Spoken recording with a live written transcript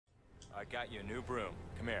I got you a new broom.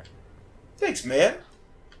 Come here. Thanks, man.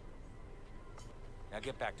 Now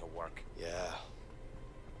get back to work. Yeah.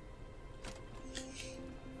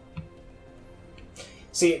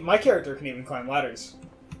 See, my character can even climb ladders.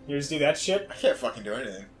 You just do that shit? I can't fucking do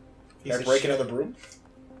anything. Piece Can I of break shit. another broom?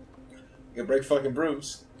 You can break fucking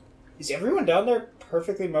brooms. Is everyone down there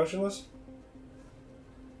perfectly motionless?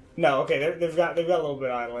 No, okay, they've got a little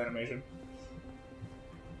bit of idle animation.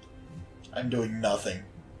 I'm doing nothing.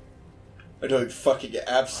 I'm doing fucking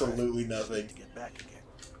absolutely nothing. Get back again.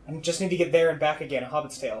 I just need to get there and back again,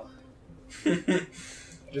 Hobbit's tail. I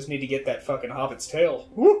just need to get that fucking Hobbit's tail.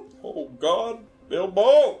 Woo! Oh God,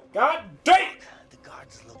 Bilbo! God damn! The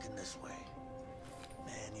guard's looking this way.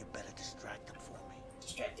 Man, you better distract them for me.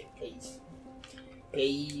 Distract it, please.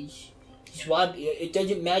 Please. Swab, it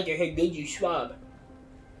doesn't matter how good you swab.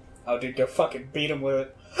 Oh, dude, go fucking beat him with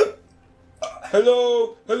it.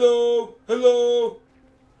 Hello! Hello! Hello!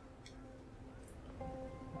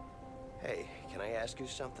 Hey, can I ask you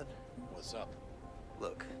something? What's up?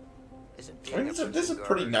 Look, isn't I mean, this is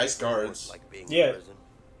pretty nice guards. like being Yeah. in prison?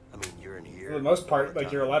 I mean, you're in here. For the most part,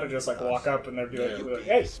 like, you're allowed to just, like, walk up and they'll be like,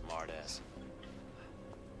 hey, Smartass.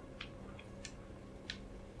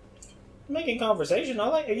 making conversation. I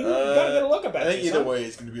like, you gotta get a look about I think you, either son. way,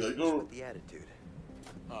 it's gonna be like, oh. The attitude.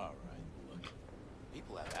 All right. Look,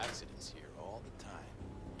 people have accidents here all the time.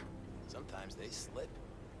 Sometimes they slip.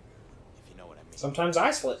 If you know what I mean. Sometimes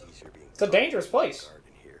I slip. Easier being It's a dangerous place. guard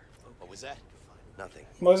in here. What was that? Nothing.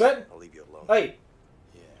 What was that? I'll leave you alone. Hey,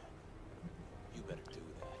 Yeah. You better do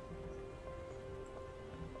that.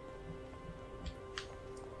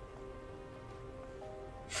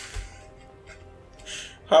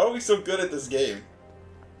 How are we so good at this game?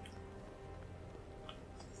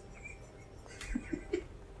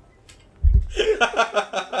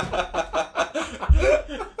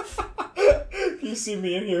 you see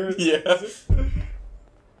me in here? Yeah.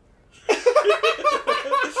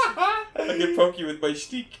 I can poke you with my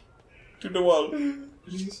stick to the wall.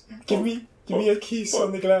 Please, give me a kiss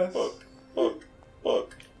on the glass.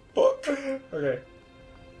 Poke. Okay.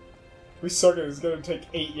 We suck at it. It's gonna take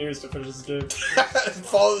 8 years to finish this game.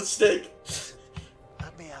 Follow the stick.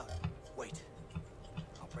 Let me out. Wait.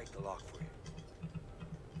 I'll break the lock for you.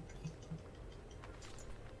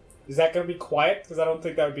 Is that gonna be quiet? Because I don't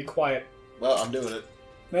think that would be quiet. Well, I'm doing it.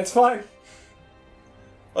 That's fine.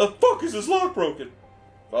 How the fuck is this lock broken?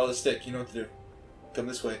 Follow the stick. You know what to do. Come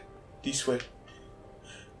this way. This way.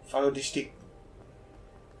 Follow the stick.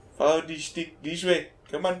 Follow the stick. This way.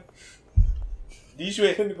 Come on. This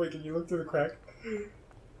way. Wait, can you look through the crack?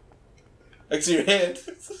 I can see your hand.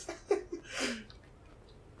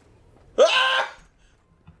 Ah!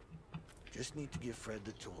 Just need to give Fred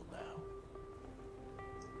the tool now.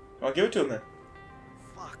 I'll give it to him then.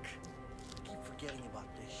 Fuck. I keep forgetting about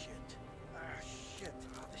this shit. Ah, shit.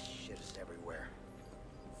 Oh, this shit is everywhere.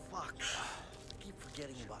 Fuck. I keep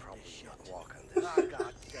forgetting about this shit. Walk on this. Ah,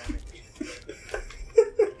 god damn it.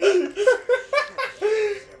 Shit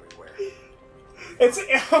is everywhere. It's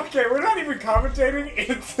okay. We're not even commentating.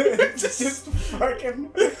 It's just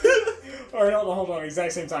fucking. All right, hold on.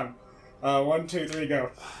 Exact same time. 1, 2, 3,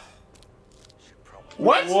 go.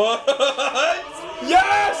 What? What?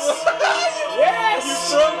 Yes! Yes!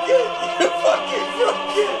 You broke it! You fucking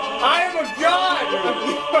broke it! I am a god!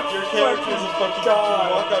 Your character is a fucking god. You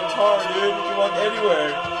can walk on tar, dude. You can walk anywhere.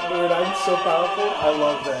 Dude, I'm so powerful. I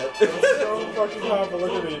love that. I'm so fucking powerful.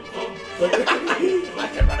 Look at me. Look at me. I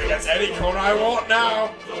can run against any corner I want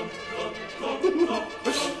now.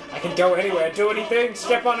 I can go anywhere, do anything,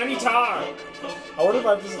 step on any tar. I wonder if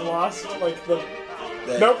I've just lost, like, the...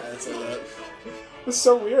 Nope. That's that. It's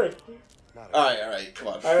so weird. Alright, come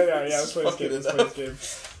on. Yeah, let's play this game. Let's play this game.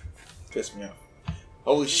 Piss me off.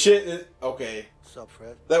 Holy shit. Okay. What's up,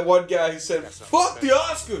 Fred? That one guy who said, fuck the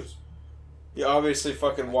Oscars! He obviously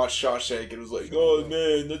fucking watched Shawshank and was like, oh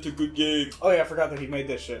man, that's a good game. Oh yeah, I forgot that he made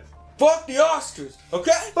this shit. Fuck the Oscars,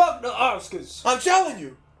 okay? Fuck the Oscars. I'm telling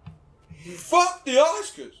you. Fuck the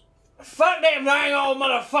Oscars. Fuck them dang old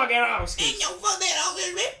motherfucking Oscars. Ain't no fuck that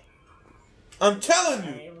Oscars, man. I'm telling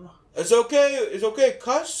you. It's okay. It's okay.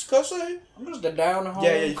 Cuss, eh? I'm just a down-home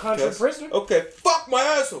you country cuss. prisoner. Okay, fuck my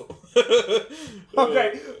asshole.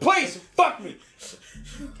 Okay, please, fuck me.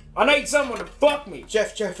 I need someone to fuck me.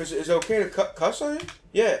 Jeff, is it okay to cuss on you?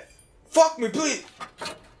 Yeah. Fuck me, please.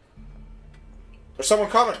 There's someone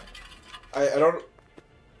coming. I don't...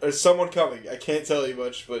 There's someone coming. I can't tell you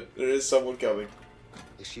much, but there is someone coming.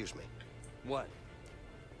 Excuse me. What?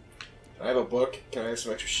 I have a book. Can I have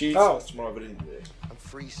some extra sheets? Oh. That's tomorrow, but today. I'm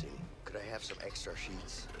freezing. Could I have some extra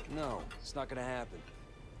sheets? No, it's not gonna happen.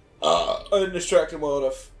 I didn't distract him well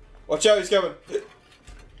enough. Watch out, he's coming.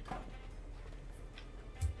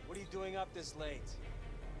 up this late?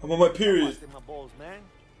 I'm on my period. Busting my balls, man.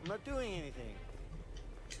 I'm not doing anything.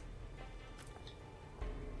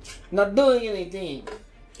 Not doing anything.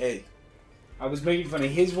 Hey, I was making fun of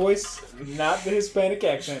his voice, not the Hispanic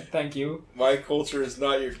accent. Thank you. my culture is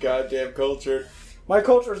not your goddamn culture. My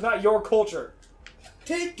culture is not your culture.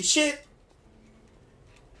 Take the shit.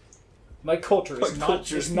 My culture My is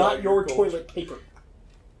culture is is not not your your culture. toilet paper.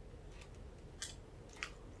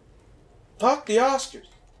 Fuck the Oscars.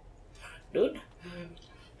 Dude.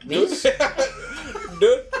 Dude, These? dude,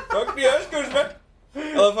 fuck the Oscars, man.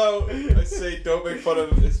 I love how I say don't make fun of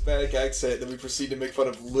Hispanic accent, then we proceed to make fun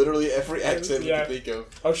of literally every accent Yeah. we can think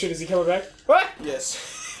of. Oh shit, is he coming back? What?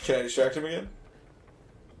 Yes. Can I distract him again?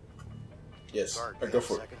 Yes. Guard, Alright, go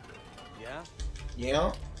for it. second. Yeah?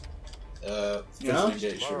 Yeah? Yeah? Visiting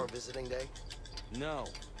day, Tomorrow sure. visiting day? No.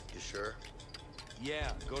 You sure?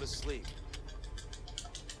 Yeah, go to sleep.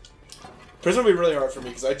 Prison will be really hard for me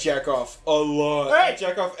because I jack off a lot. I Hey!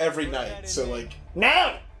 jack off every night, so like...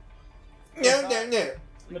 Now! No. I'm gonna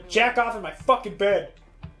jack off in my fucking bed.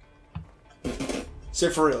 Say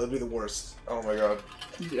for real, it'd be the worst. Oh my god.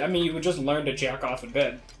 I mean, you would just learn to jack off in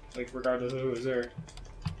bed. Like, regardless of who is there.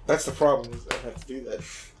 That's the problem, is I'd have to do that.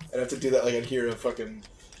 I'd have to do that like I'd hear a fucking...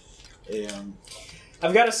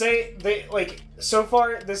 I've gotta say, they, like, so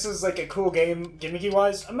far, this is, like, a cool game,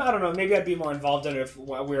 gimmicky-wise. I don't know, maybe I'd be more involved in it if we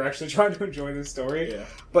were actually trying to enjoy the story. Yeah.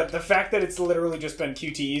 But the fact that it's literally just been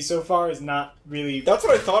QTE so far is not really... That's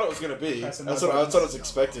what I thought it was gonna be. That's Pressing what, my I buttons. was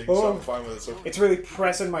expecting, so Oh. I'm fine with it. So It's really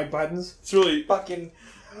pressing my buttons. it's really... Fucking...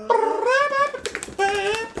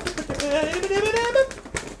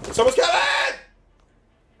 Someone's coming!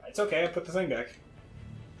 It's okay, I put the thing back.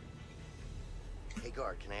 Hey,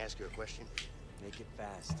 guard, can I ask you a question? Make it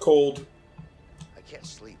fast. Cold. I can't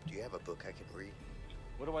sleep. Do you have a book I can read?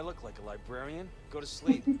 What do I look like, a librarian? Go to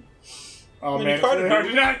sleep. Oh mean, man, you kinda it's really hard do.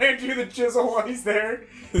 to not hand you the chisel while he's there.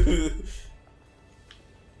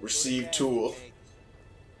 Receive Go to bed, tool. Jake.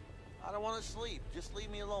 I don't want to sleep. Just leave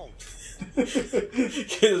me alone.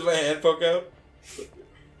 Does my hand poke out?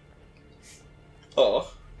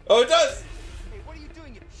 Oh. Oh, it does! Hey, what are you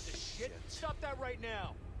doing, you piece of shit? Stop that right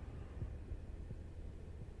now.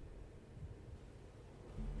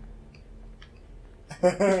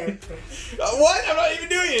 What? I'm not even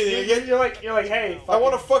doing anything again. You're like, hey, I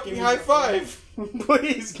want a fucking high five.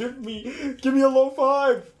 please give me a low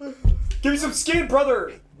five. Give me some skin,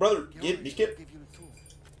 brother. Brother, get. Give you the tool.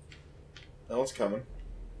 That one's coming.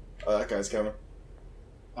 Oh, that guy's coming.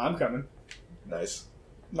 I'm coming. Nice.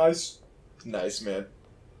 Nice. Nice, man.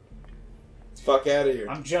 Fuck out of here.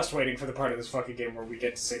 I'm just waiting for the part of this fucking game where we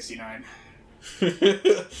get to 69.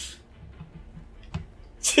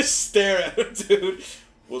 Just stare at him, dude.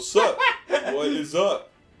 What's up? What is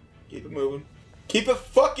up? Keep it moving. Keep it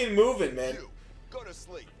fucking moving, man. You, go to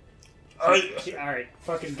sleep. Alright. Alright,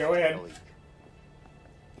 fucking go ahead. Ellie,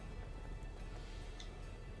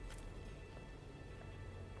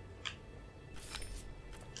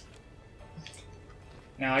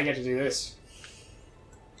 Now I get to do this.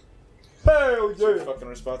 Hell It's your yeah! fucking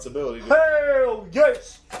responsibility, dude. Hell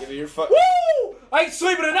yes! Give it your fuck. Woo! I ain't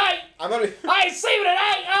sleeping tonight! I'm not. I ain't sleeping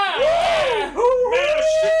tonight! Ah! Man,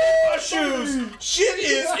 shit in my shoes! Shit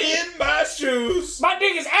is in my shoes! My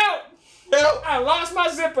dick is out! Help! I lost my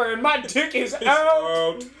zipper and my dick is It's out!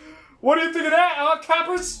 out. What do you think of that,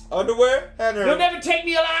 coppers? Underwear and her. You'll never take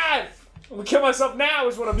me alive! I'm gonna kill myself now,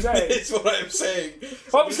 is what I'm saying. It's what I'm saying.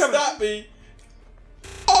 Hope's Somebody coming. stop me.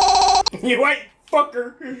 You white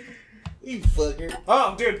fucker! You fucker.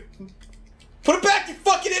 Oh, dude. Put it back, you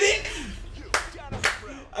fucking idiot!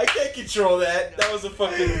 I can't control that. That was a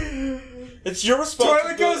fucking... It's your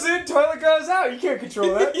responsibility. Toilet goes in, toilet goes out. You can't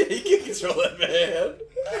control that. Yeah, you can't control that, man.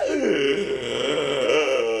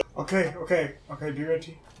 Okay, be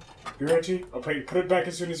ready. Be ready. Okay, put it back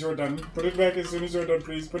as soon as you're done. Put it back as soon as you're done,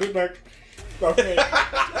 please. Put it back. Okay.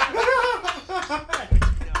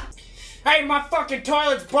 Hey, my fucking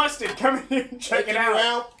toilet's busted. Come in and check it Checking you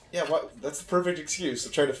out. Yeah, what? That's the perfect excuse.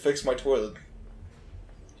 I'm trying to fix my toilet.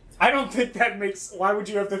 I don't think that makes... Why would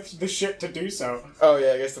you have the shit to do so? Oh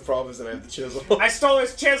yeah, I guess the problem is that I have the chisel. I stole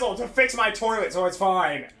his chisel to fix my toilet, so it's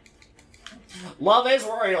fine. Love is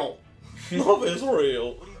real. Love is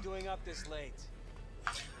real. What are you doing up this late?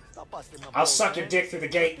 stop busting my I'll balls, suck man. your dick through the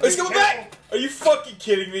gate. Let's go back! Are you fucking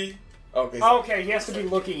kidding me? Okay. Okay, he has to be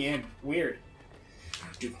looking in. Weird.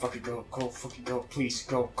 Dude, fucking go, fucking go, please,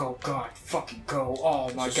 go, God, fucking go.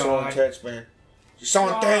 Oh my It's so god. intense, man. It's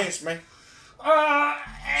so intense, man.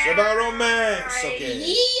 It's about romance,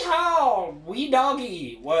 okay. Yeehaw! Wee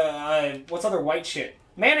doggy. What's other white shit?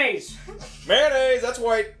 Mayonnaise. Mayonnaise, that's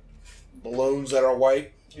white. Balloons that are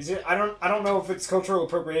white. Is it? I don't know if it's cultural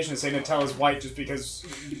appropriation to say Nutella's white just because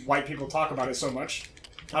white people talk about it so much.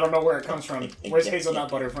 I don't know where it comes from. Where's hazelnut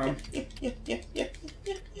butter from?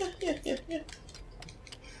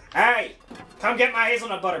 Hey! Come get my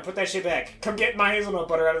hazelnut butter. Put that shit back. Come get my hazelnut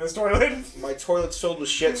butter out of this toilet. My toilet's filled with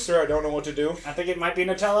shit, sir. I don't know what to do. I think it might be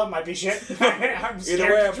Nutella, might be shit. I'm scared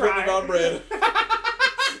Either way, I'm to putting try. it on bread.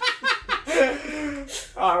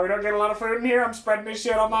 Oh, we don't get a lot of food in here. I'm spreading this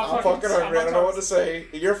shit on my I'm fucking hungry. I don't know what to say.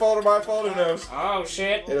 Your fault or my fault? Who knows? Oh,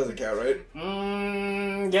 shit. It doesn't count,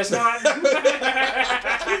 right? Guess not.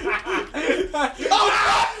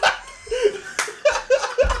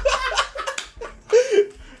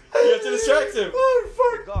 You have to distract him. Oh,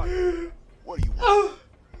 fuck. God. What do you want?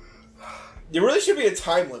 There really should be a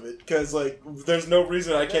time limit, because, like, there's no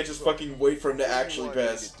reason I can't just fucking wait for him to actually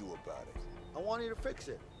pass. I want you to fix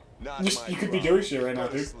it. You could be doing shit right now,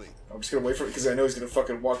 dude. I'm just gonna wait for it, because I know he's gonna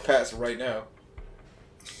fucking walk past right now.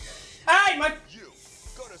 Hey, my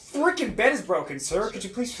freaking bed is broken, sir. Could you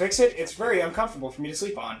please fix it? It's very uncomfortable for me to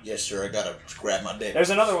sleep on. Yes, sir, I gotta grab my dick. There's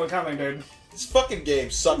another one coming, dude. This fucking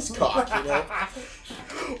game sucks cock, you know?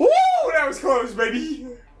 Woo! That was close, baby!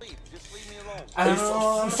 Just leave me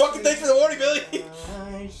alone. Hey, fucking thanks for the warning, Billy!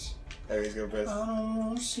 Tonight, There he's gonna piss. I don't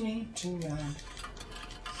wanna sleep tonight.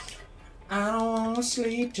 I don't wanna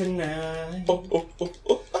sleep tonight. Oh, oh, oh,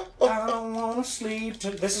 oh, oh, oh. I don't wanna sleep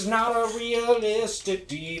tonight. This is not a realistic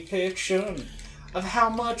depiction of how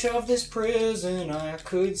much of this prison I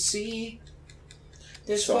could see.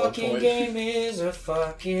 This Solid fucking point. game is a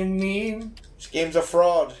fucking meme. This game's a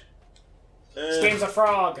fraud. This game's a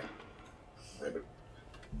frog.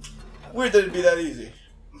 Weird that it'd be that easy.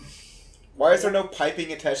 Why is there no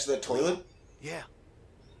piping attached to the toilet? Yeah.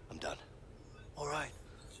 I'm done. Alright.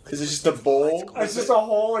 Is it just a bowl? It's just a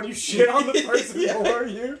hole and you shit on the person Yeah. below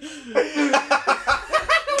you.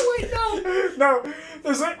 Wait, no. No.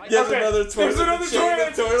 There's a, There's okay, another toilet. There's another chain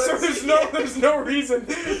of toilet. toilets. So there's no reason.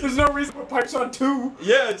 There's no reason to put pipes on two.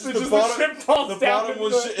 Yeah, it's It's the just bottom. the ship falls The down bottom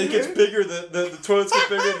into was. the- It gets bigger. The toilets get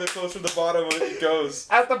bigger the closer to the bottom it goes.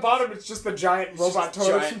 At the bottom, it's just the giant robot just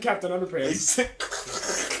toilet giant- from Captain Underpants.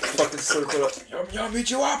 Fucking slurp it up. Yo, meet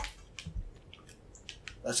you up.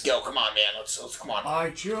 Let's go. Come on, man. Let's come on. I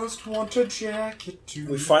just want to jack it to.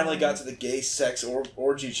 We finally got to the gay sex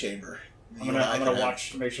orgy chamber. I'm gonna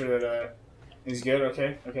watch to make sure that he's good.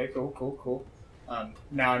 Okay, cool.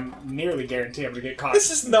 Now I'm nearly guaranteed I'm gonna get caught.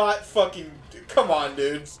 This is not fucking. Come on,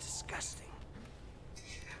 dude. It's disgusting.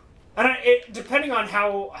 And depending on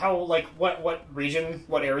how like what region,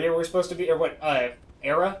 what area we're supposed to be, or what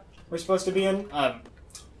era we're supposed to be in,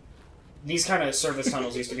 these kind of service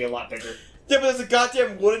tunnels used to be a lot bigger. Yeah, but there's a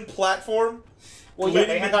goddamn wooden platform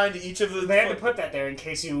leading behind each of the. They had to put that there in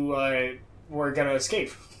case you were gonna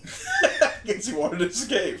escape. in case you wanted to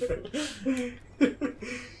escape.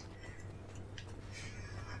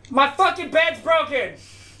 My fucking bed's broken!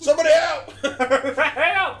 Somebody help!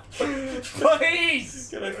 Help! Please!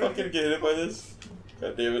 Can I fucking get hit by this?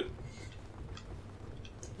 God damn it.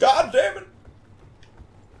 God damn it!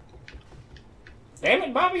 Damn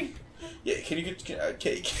it, Bobby! Yeah, can you get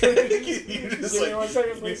cake? you just Give me 1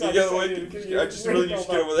 second, please. I just really need to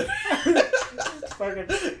get over there.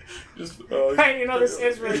 Fucking. Just, Hey, you know, this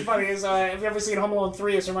is really funny. Have you ever seen Home Alone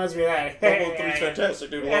 3? This reminds me of that. Home Alone 3 is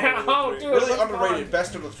fantastic, dude. Home Alone Oh, 3. dude, Really what's underrated. fun?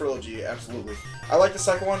 Best of the trilogy, absolutely. I like the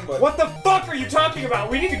second one, but... What the fuck are you talking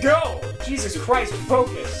about? We need to go! Jesus Christ,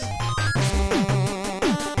 focus!